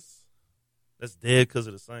one of us that's dead because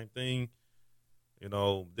of the same thing. You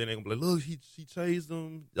know, then they're going to be like, look, she tased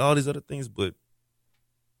him, all these other things. But,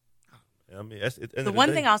 I mean, that's it. The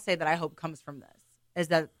one thing I'll say that I hope comes from this is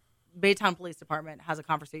that Baytown Police Department has a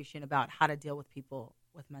conversation about how to deal with people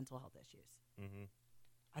with mental health issues. Mm-hmm.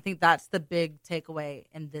 I think that's the big takeaway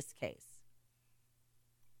in this case.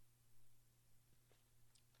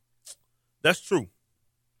 That's true.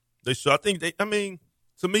 They should. I mean,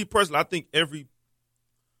 to me personally, I think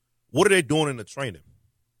what are they doing in the training?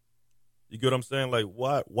 You get what I'm saying? Like,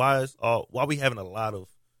 why we having a lot of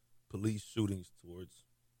police shootings towards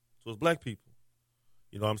black people?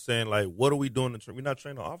 You know what I'm saying? Like, what are we doing? We're not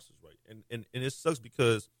training our officers right. And it sucks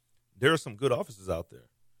because there are some good officers out there.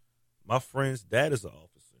 My friend's dad is an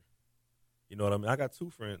officer. You know what I mean? I got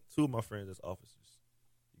two of my friends as officers.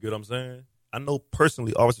 You get what I'm saying? I know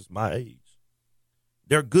personally officers my age.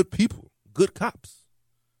 They're good people, good cops.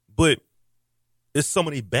 But it's so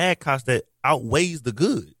many bad cops that outweighs the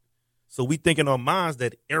good. So we think in our minds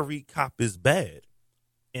that every cop is bad.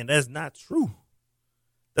 And that's not true.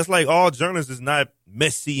 That's like all journalists is not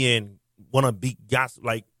messy and want to be gossip.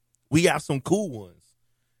 Like, we got some cool ones.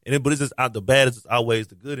 But it's just the bad is just outweighs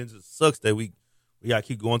the good. And it just sucks that we got to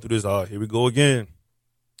keep going through this. Oh, here we go again.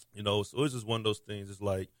 You know, so it's just one of those things. It's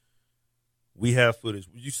like, we have footage.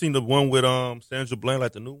 You seen the one with Sandra Bland,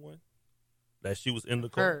 like the new one? That she was in the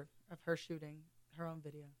car? Of her shooting, her own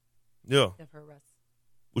video. Yeah. Of her arrest.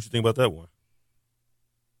 What you think about that one?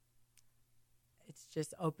 It's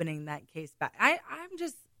just opening that case back. I'm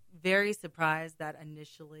just very surprised that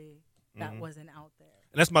initially that wasn't out there.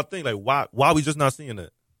 And that's my thing. Like, why are we just not seeing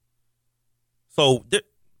that? So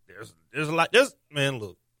there's a lot. Man,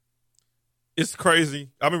 look, it's crazy.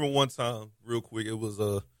 I remember one time, real quick, it was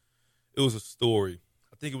a story.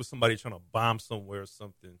 I think it was somebody trying to bomb somewhere or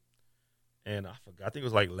something. And I forgot. I think it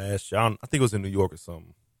was like last year. I think it was in New York or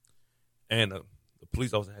something. And the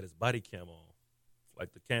police officer had his body cam on.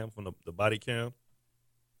 Like the cam from the body cam.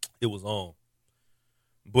 It was on.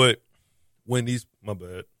 But when these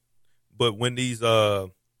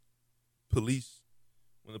police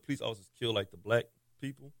officers kill like the black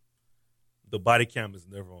people, the body cam is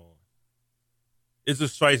never on. It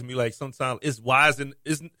just strikes me like sometimes it's wise and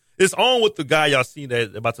it's on with the guy y'all seen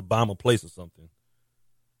that about to bomb a place or something.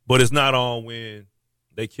 But it's not on when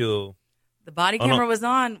they kill. The body camera was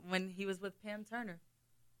on when he was with Pam Turner.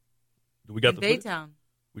 Do we got the footage? Baytown.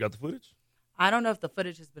 We got the footage? I don't know if the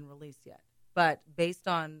footage has been released yet, but based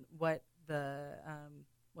on what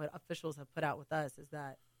what officials have put out with us is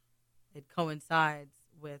that it coincides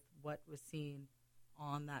with what was seen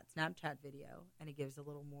on that Snapchat video, and it gives a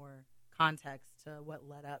little more context to what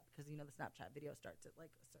led up, because the Snapchat video starts at like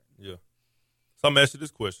a certain. Yeah. So I'm gonna ask you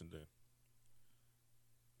this question then.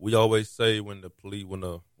 We always say when a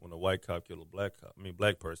white cop kill a black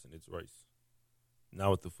person, it's race.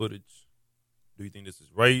 Now with the footage, do you think this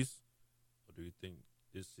is race, or do you think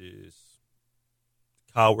this is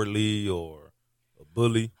cowardly or a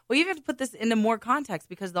bully? Well, you have to put this into more context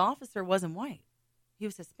because the officer wasn't white; he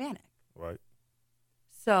was Hispanic. Right.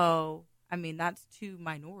 So, that's two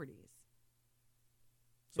minorities.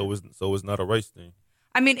 So it's not a race thing.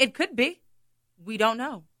 It could be. We don't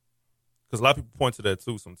know. Because a lot of people point to that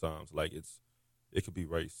too sometimes. Like it could be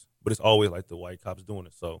race, but it's always like the white cops doing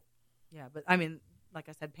it. So yeah, but like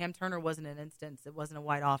I said, Pam Turner wasn't an instance. It wasn't a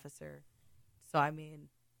white officer. So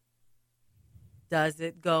does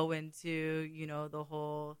it go into the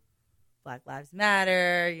whole Black Lives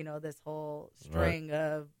Matter? This whole string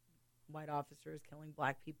of white officers killing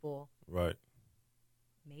black people. Right.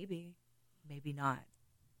 Maybe not.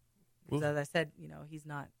 Because as I said, he's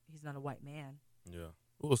not a white man. Yeah.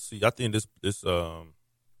 We'll see. I think this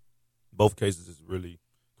both cases is really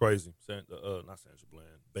crazy. Not Sandra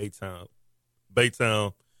Bland,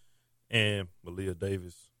 Baytown, and Maleah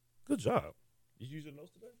Davis. Good job. You use your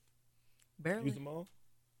notes today? Barely. Use them all?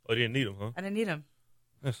 Oh, you didn't need them, huh? I didn't need them.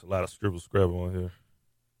 That's a lot of scrabble on here.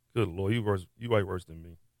 Good Lord, you write worse than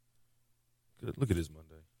me. Good. Look at this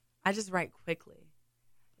Monday. I just write quickly.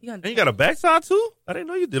 And you got a backside too? I didn't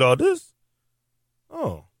know you did all this.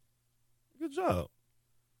 Oh, good job.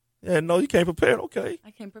 Yeah, no, you came prepared. Okay.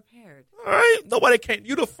 I came prepared. All right. Nobody came.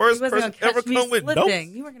 You the first person ever come with notes.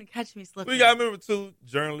 You weren't going to catch me slipping. We got to remember, too,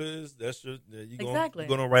 journalists, that's your, exactly.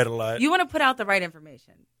 You're going to write a lot. You want to put out the right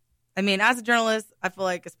information. I mean, as a journalist, I feel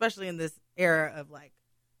like, especially in this era of, like,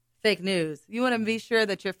 fake news, you want to be sure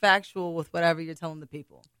that you're factual with whatever you're telling the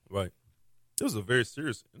people. Right. This was a very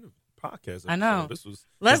serious podcast episode. I know. This was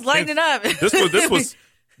Let's lighten it up. This was,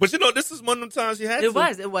 but, this is one of them times you had to.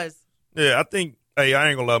 It was. Yeah, I think. Hey, I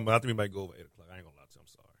ain't gonna lie, man. I think we might go over 8 o'clock. I ain't gonna lie to you. I'm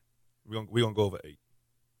sorry. We're gonna go over 8.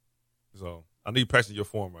 So I need you practicing your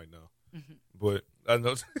form right now. Mm-hmm. But I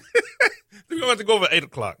know we're going to go over 8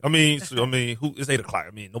 o'clock. I mean, who is 8 o'clock?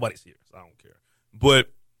 I mean, nobody's here, so I don't care.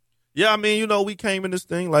 But yeah, I mean, we came in this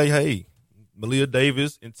thing like, hey, Maleah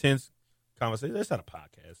Davis, intense conversation. That's how the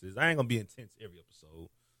podcast is. I ain't gonna be intense every episode.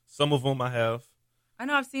 Some of them I have. I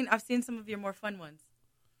know. I've seen some of your more fun ones.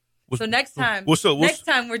 So next time, next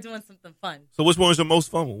time we're doing something fun. So which one was your most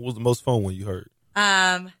fun one? What was the most fun one you heard?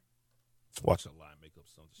 Watching a lie make up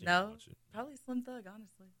something. No, probably Slim Thug,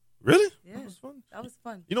 honestly. Really? Yeah, that was fun. That was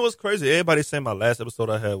fun. You know what's crazy? Everybody saying my last episode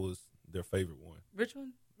I had was their favorite one. Which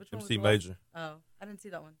one? Which one? MC Major. Oh, I didn't see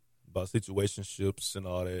that one. About situationships and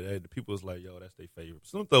all that. The people was like, "Yo, that's their favorite."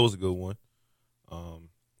 Slim Thug was a good one.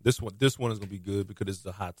 This one is gonna be good because this is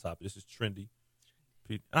a hot topic. This is trendy.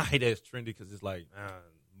 I hate that it's trendy because it's like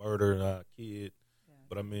murder, kid. Yeah,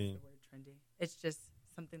 but I mean, the word trendy. It's just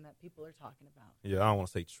something that people are talking about. Yeah, I don't want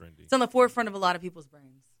to say trendy. It's on the forefront of a lot of people's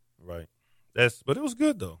brains. Right. But it was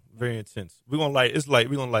good though. Very intense. We're gonna light it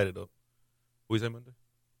up. What you say, Monday?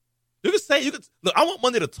 Look, I want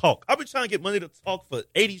Monday to talk. I've been trying to get Monday to talk for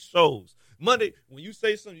 80 shows. Monday, when you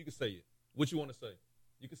say something, you can say it. What you want to say?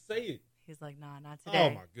 You can say it. He's like, nah, not today. Oh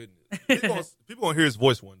my goodness. People gonna hear his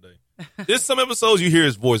voice one day. There's some episodes you hear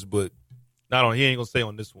his voice, but he ain't gonna say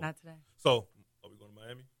on this one. Not today. So, are we going to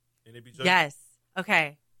Miami? NABJ? Yes.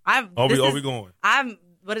 Okay. Are we going?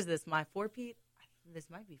 What is this? My 4-peat? This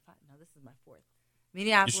might be 5. No, this is my 4th.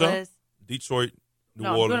 Minneapolis. You sure? Detroit, New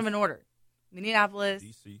Orleans. I'm doing them in order. Minneapolis.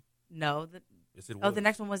 DC. No. Yes, it was. The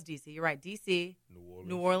next one was DC. You're right. DC.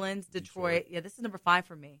 New Orleans, Detroit. Yeah, this is number 5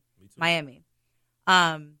 for me. Me too. Miami.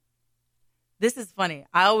 This is funny.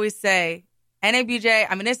 I always say NABJ,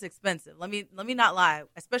 I mean, it's expensive. Let me not lie.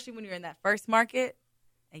 Especially when you're in that first market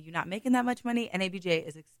and you're not making that much money. NABJ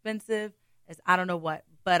is expensive as I don't know what.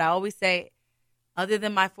 But I always say, other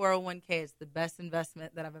than my 401k, it's the best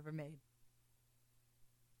investment that I've ever made.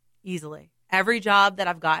 Easily. Every job that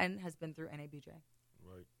I've gotten has been through NABJ.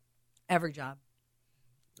 Right. Every job.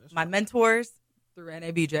 That's my mentors, through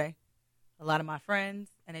NABJ. A lot of my friends,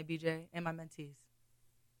 NABJ, and my mentees.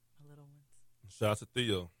 My little ones. Shout out to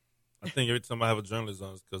Theo. I think every time I have a journalist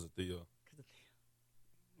on, it's because of Theo.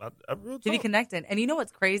 I real talk. To be connected. And you know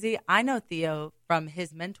what's crazy? I know Theo from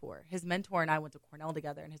his mentor. His mentor and I went to Cornell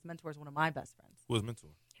together, and his mentor is one of my best friends. Who is mentor?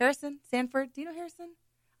 Harrison Sanford. Do you know Harrison?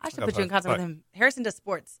 I should put you in contact with him. Harrison does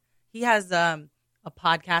sports. He has a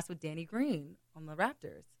podcast with Danny Green on the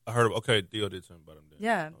Raptors. I heard. Okay, Theo did tell me about him. Then.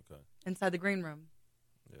 Yeah. Okay. Inside the green room.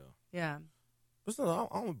 Yeah. Yeah. But still,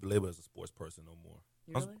 I don't be labeled as a sports person no more.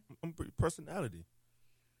 Really? I'm personality.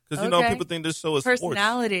 Because, people think this show is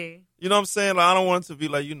personality. Sports. You know what I'm saying? Like, I don't want it to be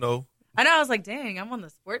like, I know. I was like, dang, I'm on the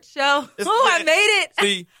sports show. I made it.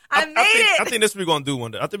 See, I made it. I think that's what we're going to do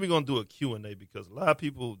one day. I think we're going to do a Q&A because a lot of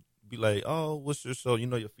people be like, oh, what's your show? You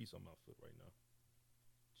know your feet's on my foot right now.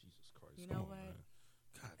 Jesus Christ. You know what?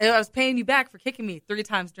 I was paying you back for kicking me 3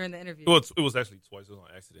 times during the interview. Well, it was actually twice. It was on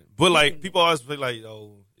accident. But, like, people always be like,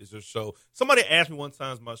 oh, is your show? Somebody asked me one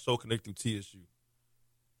time, is my show connected through TSU?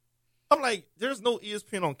 I'm like, there's no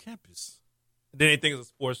ESPN on campus. Then they think it's a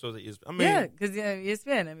sports show at ESPN. I mean, yeah, because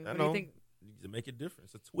ESPN. I mean, what do you think? To make it different,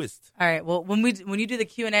 it's a twist. All right. Well, when you do the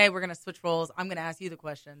Q&A, we're gonna switch roles. I'm gonna ask you the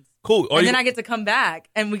questions. Cool. And then I get to come back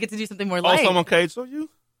and we get to do something more light. Oh, so I'm on KHOU?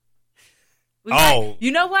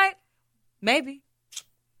 You know what? Maybe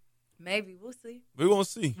we'll see. We're gonna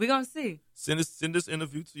see. We're gonna see. Send this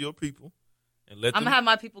interview to your people and let. I'm gonna have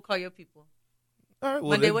my people call your people. All right.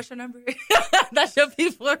 Well, Monday, what's your number? That's your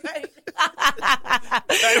people, right?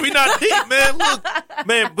 Hey, we not deep, man. Look,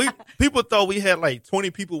 man, people thought we had like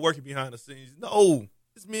 20 people working behind the scenes. No,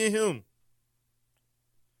 it's me and him.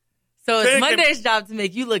 So it's Monday's job to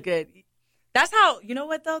make you look good. That's how, you know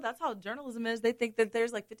what, though? That's how journalism is. They think that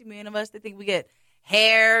there's like 50 million of us. They think we get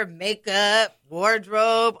hair, makeup,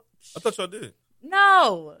 wardrobe. I thought y'all did.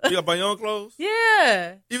 No. You got buy your own clothes?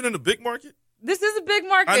 Yeah. Even in the big market? This is a big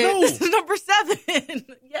market. I know. This is number 7.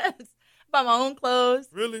 Yes. Buy my own clothes.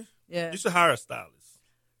 Really? Yeah. You should hire a stylist.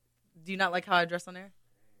 Do you not like how I dress on air?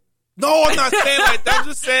 No, I'm not saying like that. I'm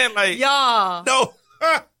just saying like Y'all. No.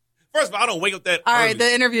 First of all, I don't wake up that All early. right,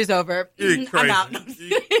 the interview's over. You're crazy. I'm out.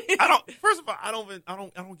 I don't. First of all, I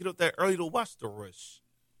don't get up that early to watch the rush.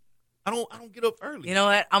 I don't get up early. You know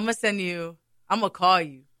what? I'm gonna call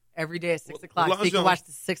you every day at 6 o'clock so you can watch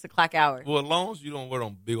the 6 o'clock hour. Well, as long as you don't wear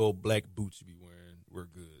them big old black boots you be wearing, we're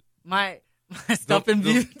good. My stumping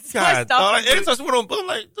boots. God, anytime I'm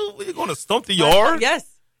like, dude, are you going to stump the yard?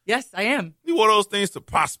 Yes, I am. You wore those things to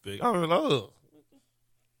prospect. I'm like, oh,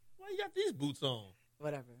 why you got these boots on?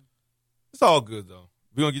 Whatever. It's all good though.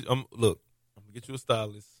 We gonna get. Look, I'm gonna get you a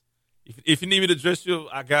stylist. If you need me to dress you,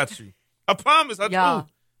 I got you. I promise. I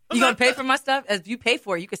do. You gonna pay for my stuff? As you pay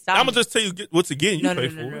for it, you can style. I'm gonna just tell you what to get. You pay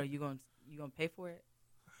for it. No. You gonna pay for it?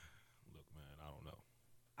 Look, man, I don't know.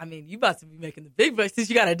 I mean, you about to be making the big bucks since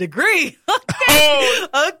you got a degree. Okay.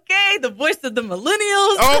 Okay. The voice of the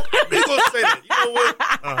millennials. Oh, you gonna say that? You know what?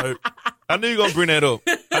 All right. I knew you were gonna bring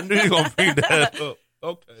that up.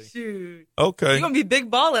 Okay. Shoot. Okay. You're going to be big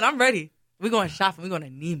balling. I'm ready. We're going shopping. We're going to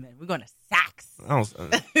Neiman. We're going to Saks.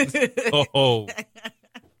 Oh.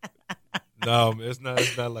 No, man. It's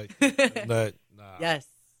not like that. Nah. Yes.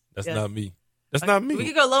 That's not me. That's not me. We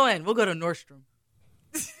can go low end. We'll go to Nordstrom.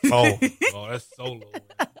 Oh, that's so low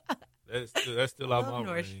end. That's still out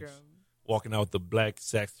my range. Nordstrom. Walking out with the black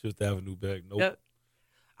Saks Fifth Avenue bag. Nope. Yep.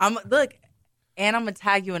 I'm going to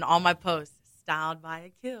tag you in all my posts. Styled by a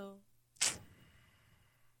kill.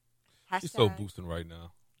 She's so boosting right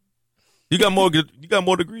now. You got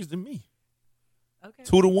more degrees than me. Okay.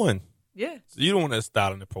 2 to 1. Yeah. So you don't want that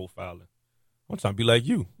styling and profiling. I'm trying to be like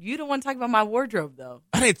you. You don't want to talk about my wardrobe though.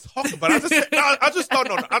 I didn't talk about it. I just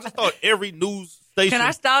thought every news station. Can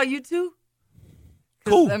I style you too?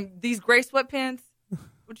 Cool. These gray sweatpants.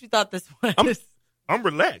 What you thought this was? I'm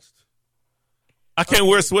relaxed. I can't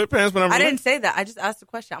wear sweatpants when I'm relaxed. I didn't say that. I just asked a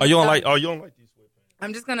question. You don't like these sweatpants?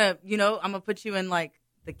 I'm just gonna, I'm gonna put you in like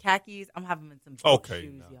the khakis. I'm having them in some boat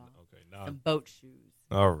shoes, y'all. Okay, some boat shoes.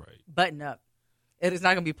 All right. Button up. It is not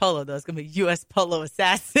gonna be polo though. It's gonna be U.S. Polo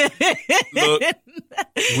Assassin. Look,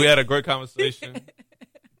 we had a great conversation.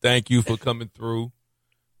 Thank you for coming through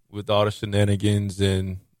with all the shenanigans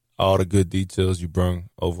and all the good details you brought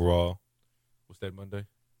overall. What's that, Monday?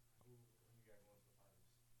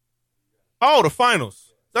 Oh, the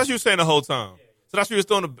finals. That's what you were saying the whole time. So that's what you were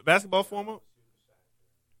still in the basketball format?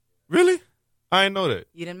 Really? I didn't know that.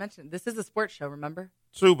 You didn't mention this is a sports show, remember?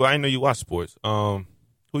 True, but I didn't know you watch sports. Who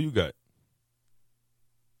you got?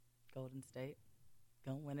 Golden State.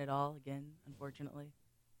 Don't win it all again, unfortunately.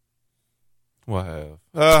 What have?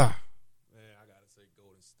 Man, I gotta say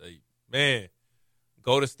Golden State. Man,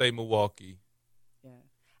 Golden State, Milwaukee.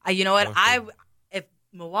 Yeah. You know what? If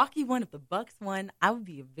Milwaukee won, if the Bucks won, I would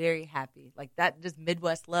be very happy. Like that, just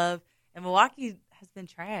Midwest love. And Milwaukee has been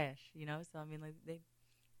trash, So I mean, like they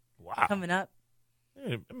coming up.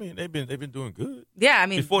 Yeah, I mean, they've been doing good. Yeah, I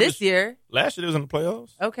mean, this year. Last year they was in the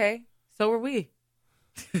playoffs. Okay, so were we.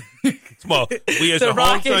 Small. We as the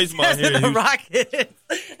Rockets. The Rockets.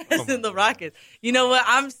 It's in the Rockets. You know what?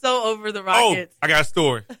 I'm so over the Rockets. Oh, I got a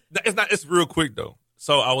story. It's real quick though.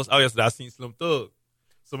 So I was out yesterday. I seen Slim Thug.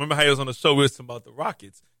 So remember how he was on the show? We was talking about the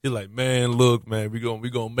Rockets. He's like, man, look, man, we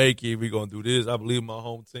gonna make it. We gonna do this. I believe in my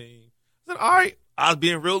home team. I said, all right. I was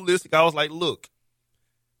being realistic. I was like, look,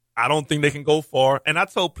 I don't think they can go far. And I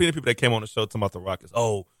told plenty of people that came on the show talking about the Rockets.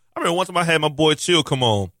 Oh, I remember one time I had my boy Chill come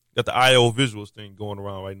on. Got the IO visuals thing going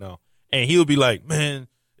around right now. And he'll be like, man,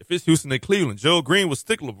 if it's Houston and Cleveland, Joe Green would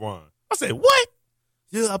stick LeBron. I said, what?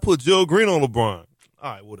 Yeah, I put Joe Green on LeBron.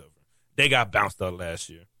 All right, whatever. They got bounced out last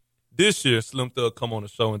year. This year, Slim Thug come on the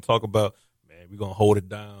show and talk about, man, we're going to hold it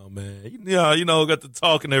down, man. Yeah, got the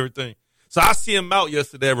talk and everything. So I see him out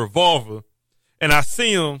yesterday at Revolver, and I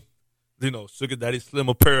see him, Sugar Daddy Slim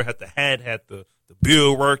Apparel had the hat, had the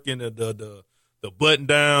bill working, the button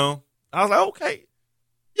down. I was like, okay.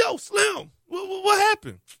 Yo, Slim, what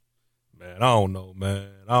happened? Man, I don't know, man.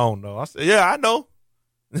 I don't know. I said, yeah, I know.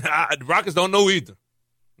 The Rockets don't know either.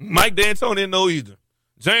 Mike D'Antoni didn't know either.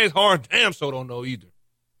 James Harden damn sure don't know either.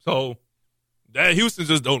 So that Houston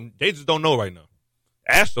just don't know right now.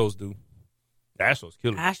 Astros do. The Astros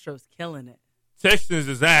killing it. Astros killing it. Texans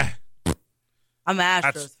is I'm an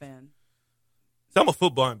Astros fan. So I'm a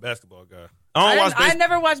football and basketball guy. I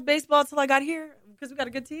never watched baseball until I got here because we got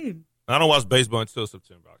a good team. I don't watch baseball until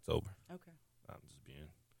September, October. Okay. I'm just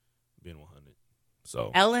being 100.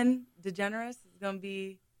 So Ellen DeGeneres is going to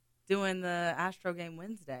be doing the Astro game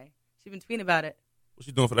Wednesday. She's been tweeting about it. What's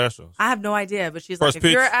she doing for the Astros? I have no idea, but she's First like, pitch.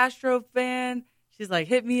 if you're an Astro fan, she's like,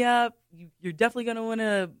 hit me up. You're definitely going to want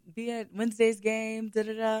to be at Wednesday's game.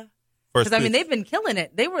 Da-da-da. Because, I mean, they've been killing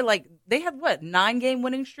it. They were like, they had 9-game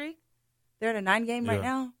winning streak? They're at a 9-game right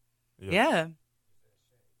now. Yeah.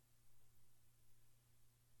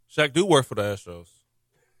 Shaq do work for the Astros.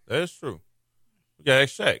 That is true. We got to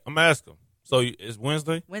ask Shaq. I'm going to ask him. So it's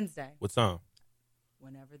Wednesday? Wednesday. What time?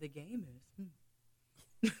 Whenever the game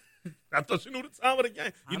is. I thought you knew the time of the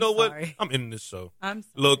game. You I'm know sorry. what? I'm ending this show. I'm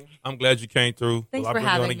sorry. Look, I'm glad you came through. Thanks Will I for bring you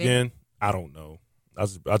on having me. again? I don't know.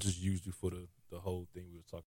 I just used you for the whole thing we were talking